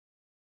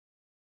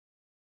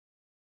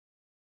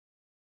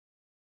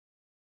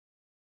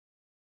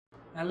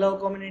Hello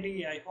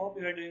community, I hope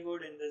you are doing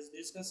good. In this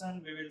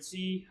discussion we will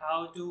see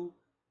how to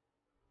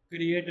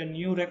create a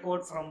new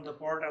record from the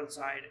portal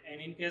side,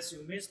 and in case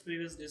you missed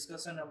previous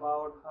discussion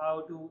about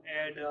how to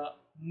add a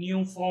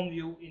new form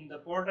view in the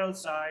portal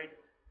side,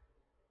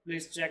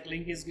 please check,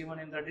 link is given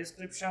in the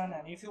description.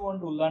 And if you want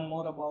to learn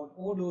more about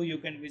Odoo, you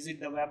can visit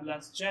the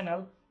WebLearns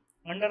channel.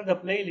 Under the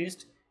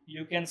playlist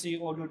you can see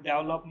Odoo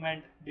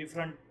development,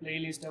 different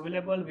playlist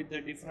available with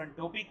the different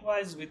topic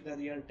wise with the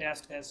real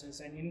test cases.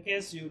 And in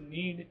case you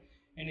need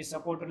any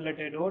support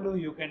related Odoo,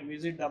 you can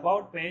visit the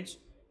about page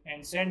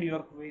and send your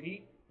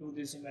query to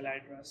this email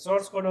address.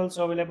 Source code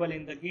also available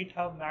in the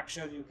GitHub, make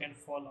sure you can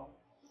follow.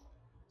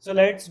 So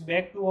let's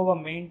back to our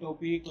main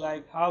topic,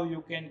 like how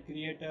you can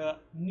create a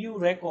new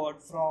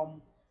record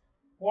from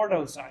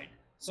portal side.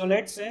 So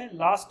let's say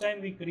last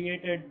time we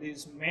created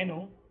this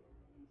menu,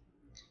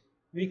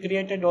 we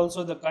created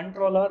also the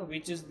controller,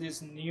 which is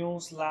this new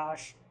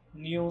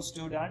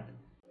student,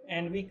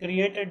 and we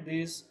created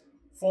this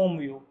form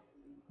view,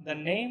 the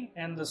name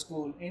and the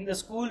school. In the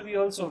school we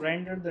also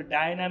rendered the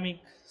dynamic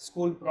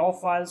school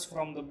profiles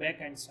from the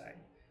backend side,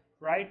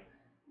 right?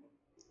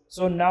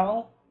 So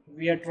now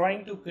we are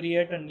trying to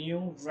create a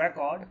new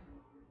record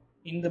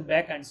in the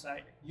backend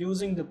side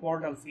using the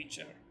portal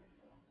feature.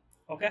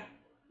 Okay,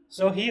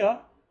 so here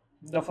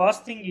the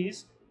first thing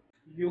is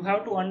you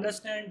have to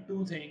understand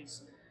two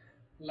things.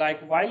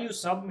 Like while you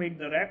submit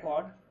the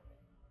record,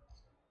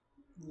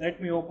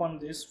 let me open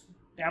this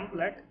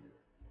template.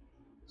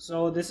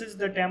 So this is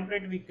the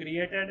template we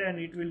created and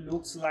it will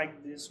looks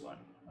like this one.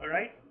 All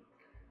right,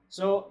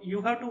 so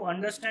you have to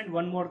understand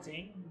one more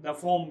thing, the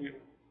form view.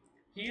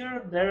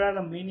 Here there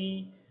are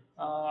many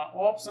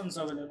options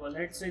available.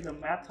 Let's say the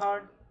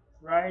method,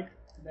 right?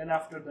 Then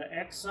after the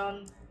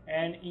action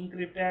and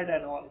encrypted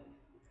and all,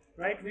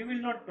 right? We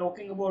will not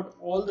talking about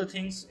all the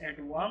things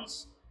at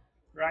once,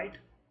 right?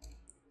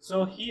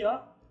 So here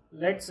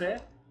let's say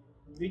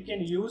we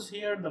can use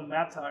here the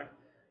method.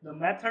 The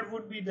method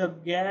would be the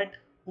get,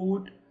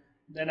 put,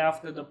 then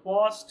after the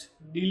post,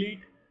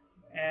 delete,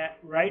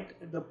 right,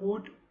 the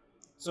put.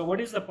 So what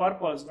is the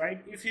purpose,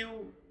 right? If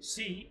you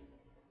see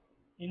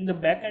in the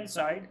backend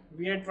side,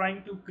 we are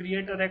trying to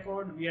create a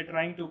record, we are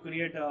trying to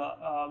create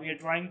a we are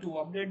trying to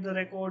update the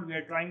record, we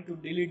are trying to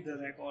delete the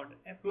record,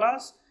 and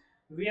plus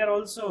we are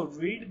also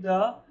read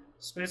the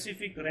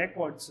specific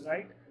records,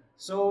 right?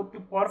 So to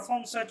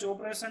perform such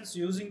operations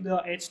using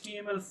the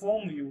HTML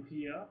form view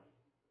here,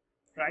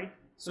 right,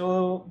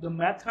 so the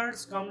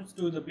methods comes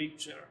to the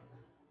picture,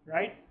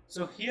 right?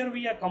 So here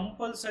we are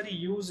compulsory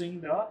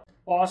using the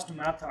post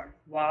method.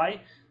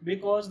 Why?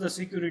 Because the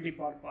security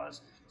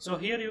purpose. So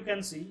here you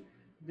can see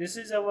this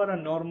is our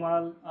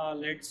normal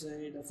let's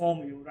say the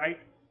form view, right?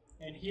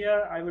 And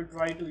here I will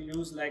try to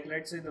use, like,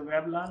 let's say the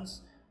WebLearns,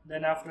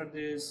 then after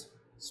this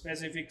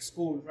specific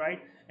school,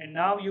 right? And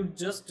now you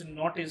just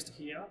noticed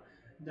here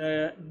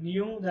the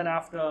new, then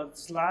after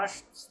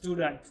slash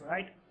student,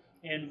 right?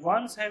 And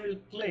once I will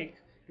click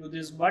to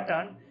this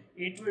button,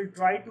 it will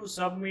try to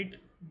submit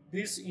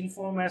this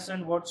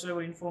information,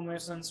 whatsoever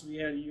informations we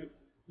are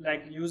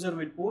like user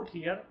will put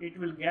here, it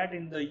will get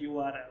in the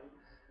URL.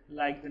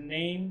 Like the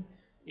name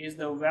is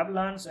the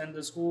WebLearns and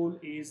the school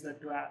is the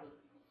 12.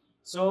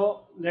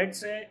 So let's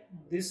say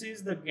this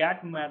is the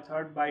get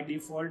method by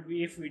default.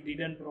 If we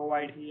didn't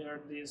provide here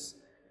this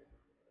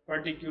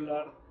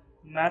particular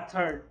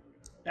method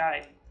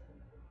type,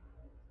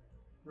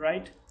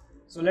 right?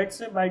 So let's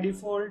say by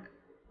default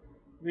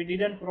we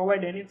didn't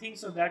provide anything,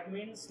 so that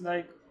means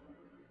like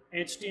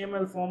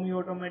HTML form you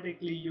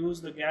automatically use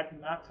the get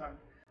method.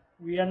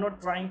 We are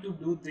not trying to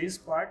do this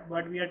part,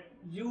 but we are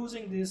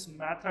using this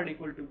method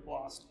equal to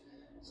post.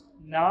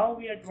 Now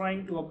we are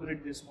trying to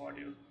upgrade this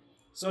module.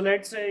 So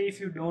let's say if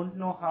you don't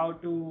know how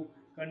to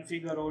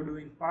configure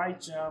Odoo in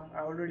PyCharm, I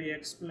already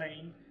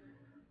explained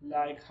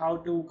like how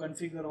to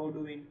configure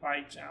Odoo in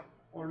PyCharm.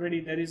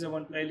 Already there is a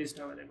one playlist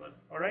available.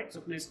 Alright,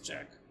 so please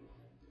check.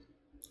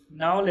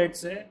 Now let's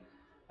say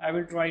I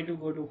will try to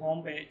go to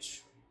home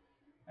page.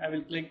 I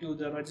will click to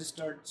the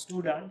registered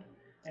student,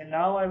 and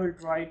now I will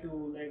try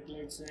to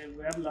let's say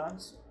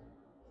WebLearns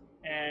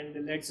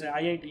and let's say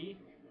IIT,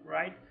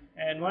 right?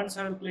 And once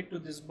I will click to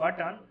this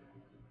button,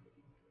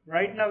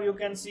 right now you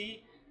can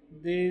see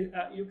the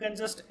you can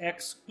just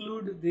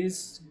exclude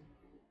this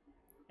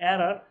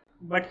error,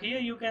 but here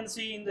you can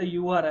see in the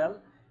URL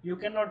you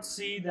cannot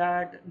see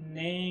that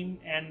name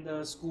and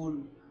the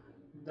school,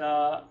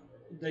 the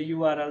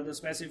URL, the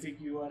specific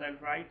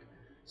URL, right?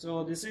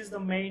 So this is the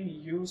main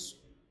use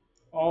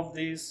of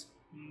this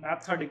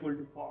method equal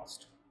to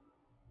post.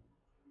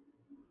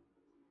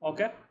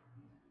 Okay,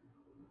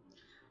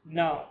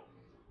 now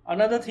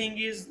another thing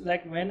is,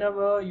 like,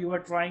 whenever you are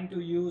trying to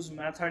use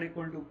method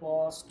equal to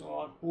post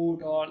or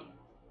put or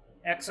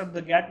except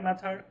the get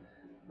method,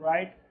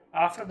 right,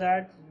 after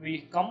that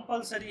we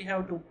compulsory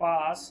have to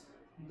pass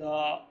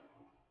the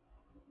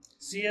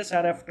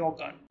CSRF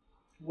token.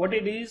 What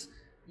it is,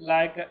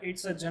 like,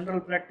 it's a general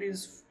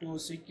practice to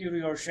secure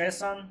your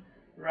session,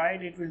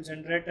 right? It will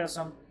generate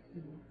some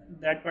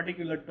that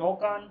particular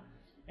token,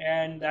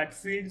 and that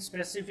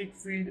specific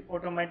field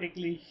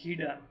automatically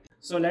hidden.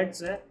 So let's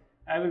say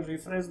I will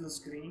refresh the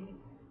screen,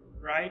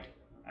 right?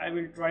 I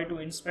will try to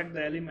inspect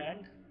the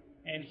element,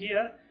 and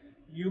here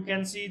you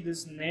can see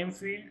this name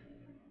field.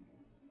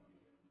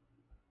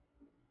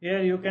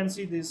 Here you can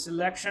see this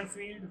selection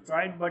field,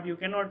 right? But you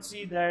cannot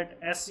see that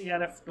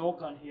SCRF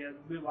token here.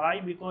 Why?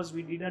 Because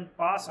we didn't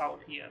pass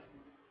out here.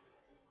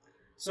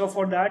 So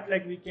for that,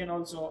 like, we can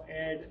also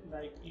add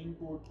like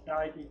input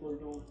type equal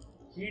to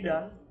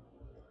hidden,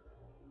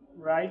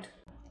 right?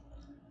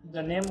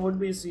 The name would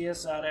be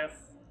CSRF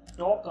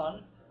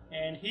token,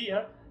 and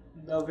here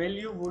the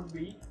value would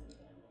be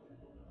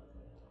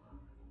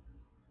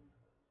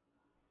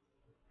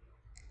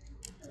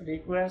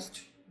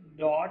request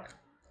dot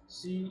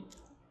CSRF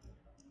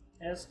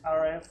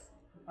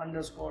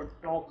underscore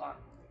token.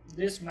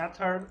 This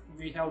method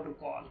we have to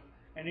call,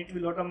 and it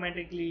will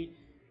automatically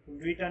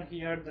return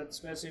here that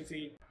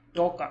specific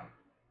token,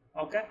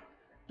 okay,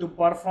 to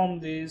perform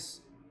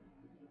this,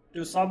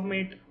 to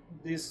submit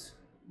this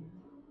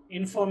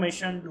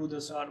information to the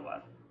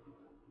server.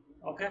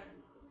 Okay,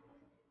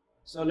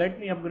 so let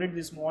me upgrade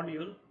this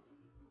module.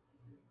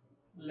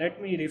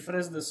 Let me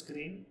refresh the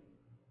screen,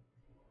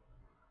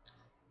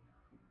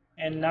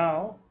 and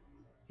now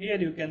here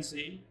you can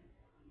see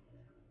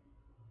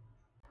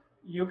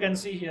here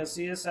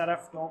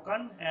CSRF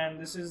token, and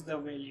this is the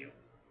value.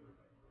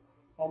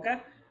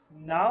 Okay,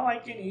 now I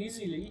can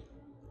easily,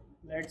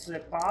 let's say,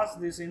 pass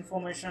these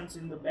informations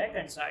in the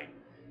backend side,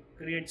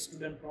 create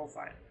student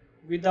profile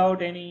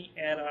without any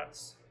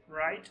errors,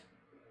 right?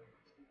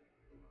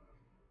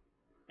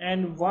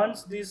 And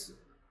once this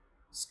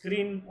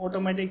screen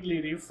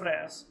automatically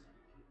refresh,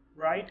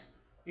 right,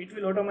 it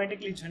will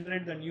automatically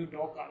generate the new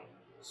token.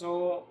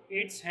 So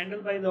it's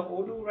handled by the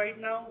Odoo right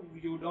now.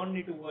 You don't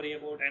need to worry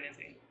about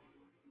anything.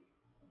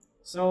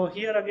 So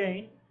here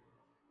again,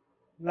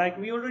 like,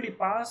 we already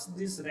passed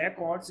these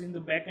records in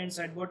the backend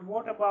side, but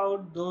what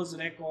about those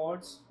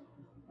records?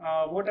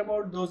 What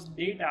about those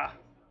data?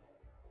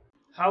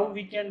 How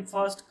we can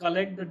first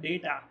collect the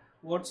data,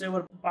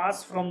 whatever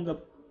passed from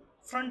the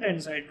front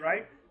end side,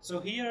 right?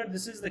 So here,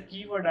 this is the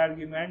keyword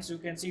arguments. You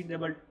can see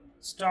double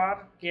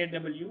star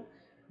KW.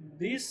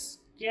 This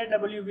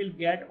KW will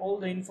get all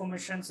the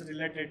informations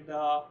related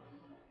the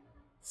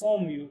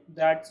form view,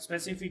 that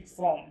specific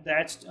form,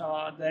 that's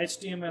the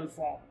HTML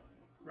form,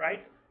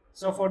 right?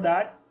 So for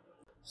that,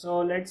 so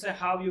let's say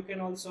how you can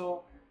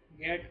also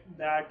get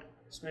that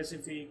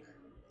specific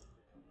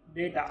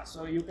data.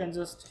 So you can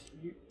just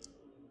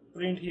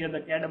print here the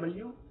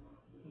KW.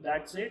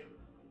 That's it.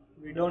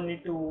 We don't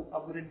need to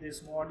upgrade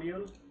this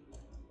module.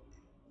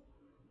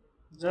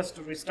 Just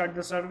restart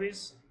the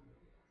service.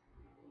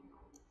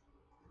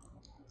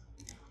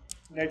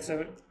 Let's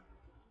say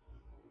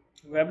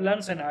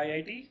WebLearns and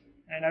IIT,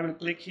 and I will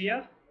click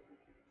here.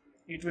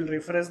 It will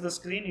refresh the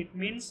screen. It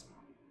means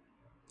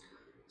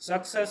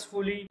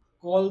successfully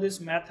call this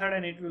method,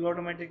 and it will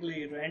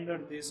automatically render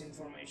this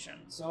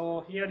information.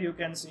 So here you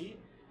can see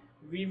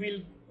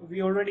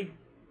we already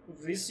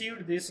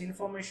received this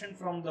information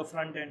from the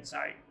front end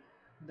side.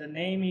 The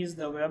name is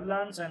the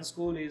WebLearns and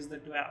school is the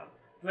 12.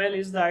 12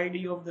 is the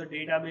ID of the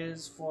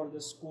database for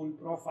the school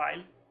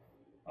profile.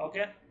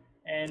 Okay,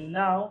 and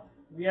now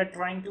we are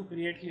trying to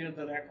create here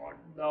the record.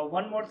 The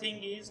one more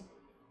thing is,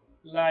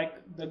 like,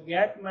 the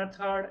get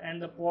method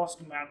and the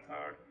post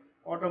method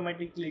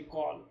automatically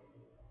call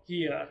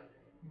here,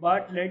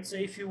 but let's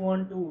say if you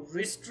want to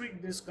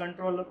restrict this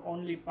controller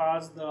only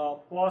pass the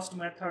post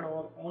method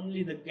or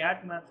only the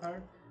get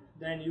method,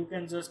 then you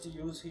can just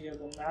use here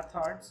the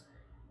methods,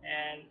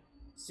 and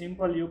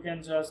simple you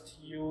can just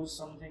use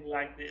something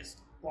like this,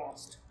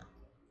 post.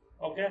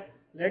 Okay,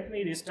 let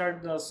me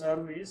restart the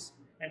service,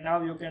 and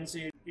now you can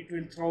see it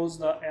will throws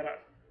the error,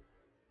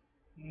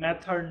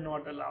 method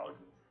not allowed.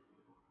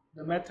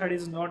 The method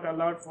is not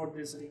allowed for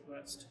this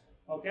request.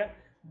 Okay,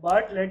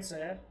 but let's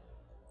say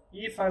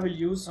if I will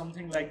use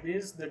something like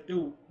this, the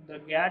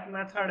get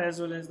method as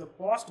well as the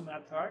post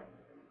method,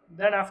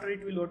 then after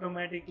it will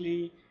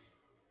automatically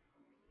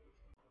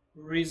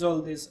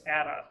resolve this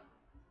error.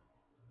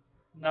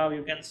 Now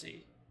you can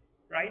see,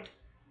 right?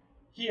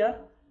 Here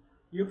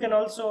you can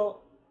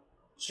also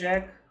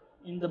check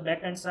in the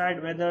backend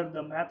side whether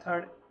the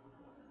method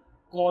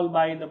call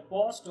by the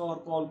post or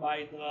call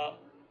by the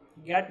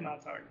get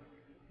method,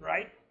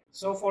 right?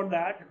 So for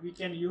that we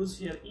can use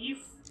here if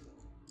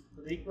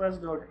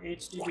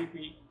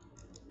request.http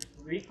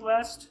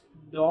request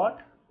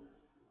dot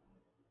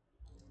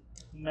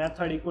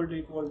method equal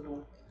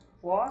to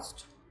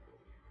post,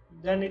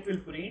 then it will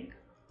print,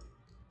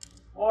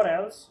 or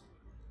else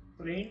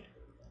print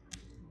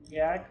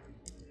get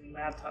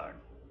method.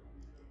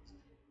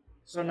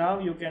 So now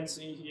you can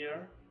see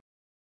here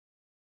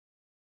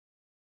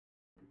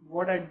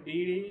what I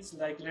did is,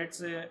 like, let's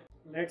say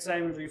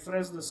I will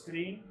refresh the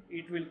screen,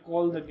 it will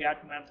call the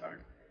get method,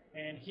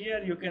 and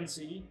here you can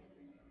see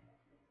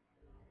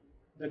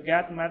the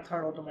get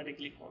method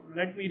automatically called.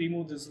 Let me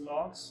remove these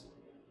logs.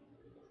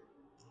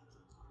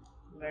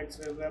 Let's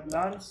say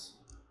WebLearns,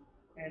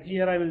 and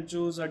here I will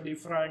choose a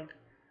different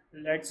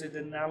let's say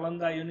the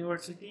Nalanda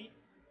University.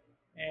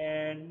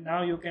 And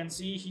now you can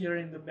see here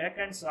in the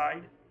backend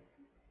side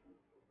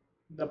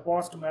the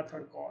post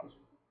method call.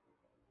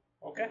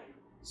 Okay,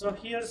 so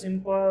here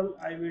simple,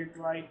 I will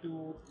try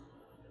to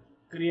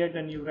create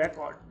a new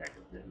record, like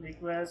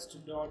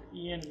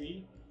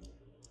request.env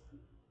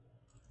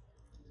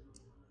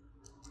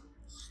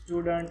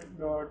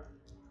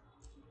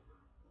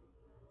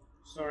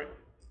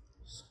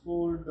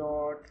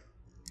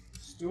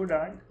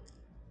school.student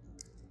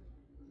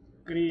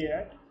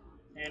create,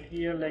 and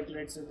here like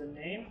let's say the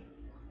name,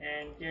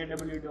 and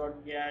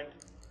kw.get,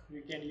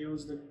 we can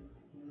use the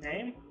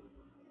name,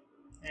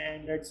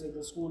 and let's say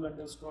the school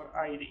underscore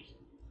id.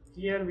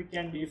 Here we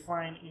can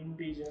define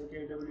integer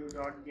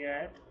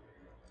kw.get,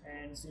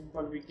 and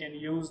simple we can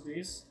use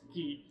this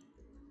key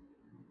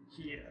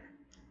here.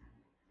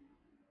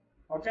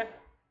 Okay,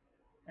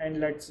 and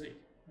let's see,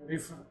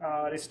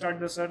 restart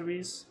the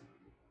service.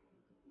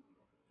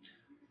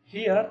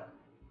 Here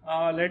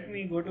let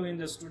me go to in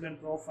the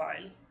student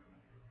profile.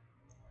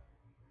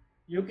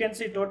 You can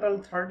see total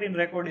 13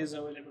 record is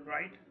available,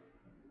 right?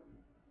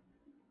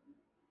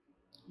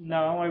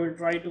 Now I will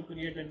try to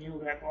create a new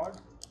record,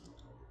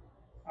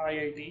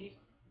 IIT.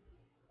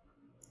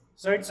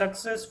 So it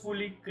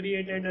successfully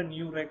created a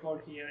new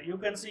record here. You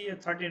can see a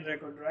 13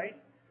 record, right?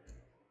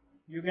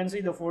 You can see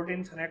the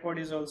 14th record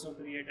is also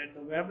created, the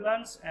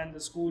WebLearns, and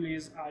the school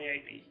is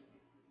IIT.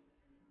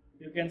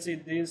 You can see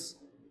this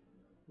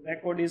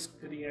record is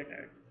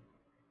created.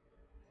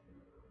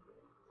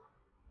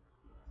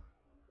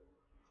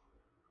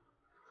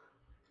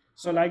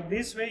 So like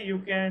this way you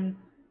can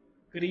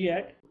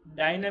create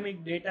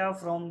dynamic data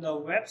from the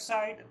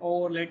website,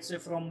 or let's say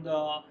from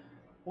the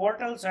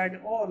portal side,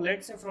 or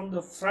let's say from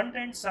the front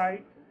end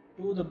side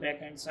to the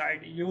back end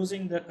side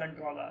using the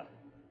controller,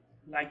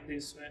 like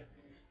this way.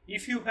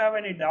 If you have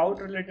any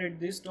doubt related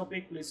to this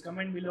topic, please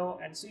comment below,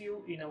 and see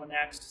you in our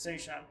next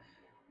session.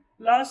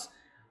 Plus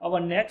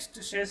our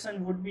next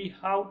session would be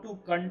how to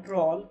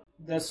control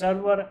the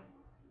server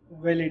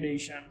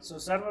validation. So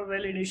server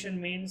validation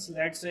means,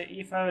 let's say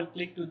if I will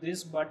click to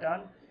this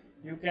button,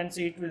 you can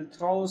see it will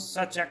throw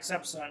such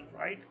exception,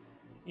 right?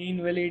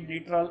 Invalid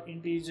literal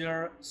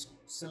integer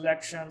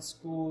selection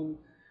school,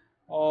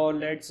 or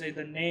let's say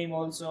the name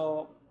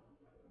also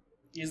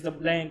is the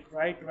blank,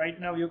 right? Right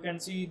now you can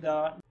see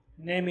the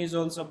name is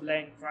also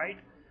blank, right?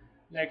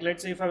 Like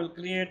let's say if I will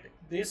create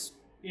this,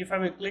 if I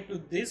will click to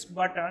this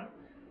button,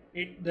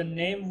 the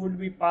name would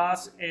be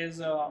passed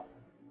as a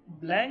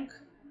blank,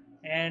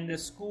 and the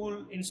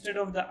school, instead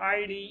of the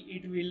ID,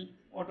 it will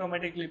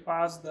automatically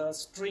pass the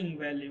string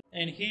value,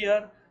 and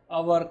here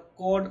our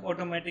code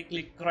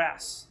automatically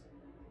crash,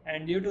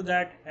 and due to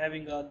that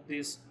having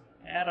this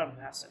error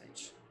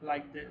message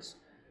like this.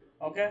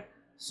 Okay,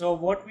 so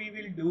what we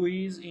will do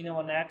is in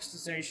our next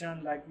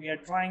session, like we are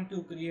trying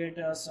to create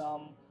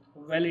some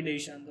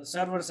validation, the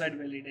server side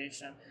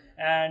validation,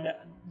 and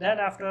then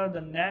after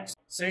the next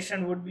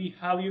session would be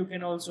how you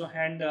can also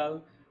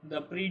handle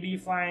the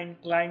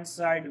predefined client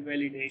side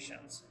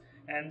validations.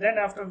 And then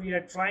after we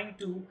are trying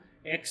to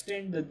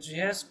extend the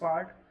JS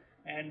part,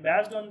 and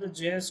based on the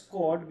JS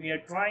code we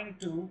are trying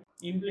to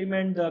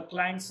implement the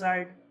client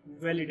side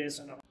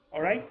validation.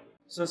 All right,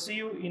 so see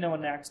you in our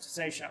next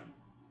session.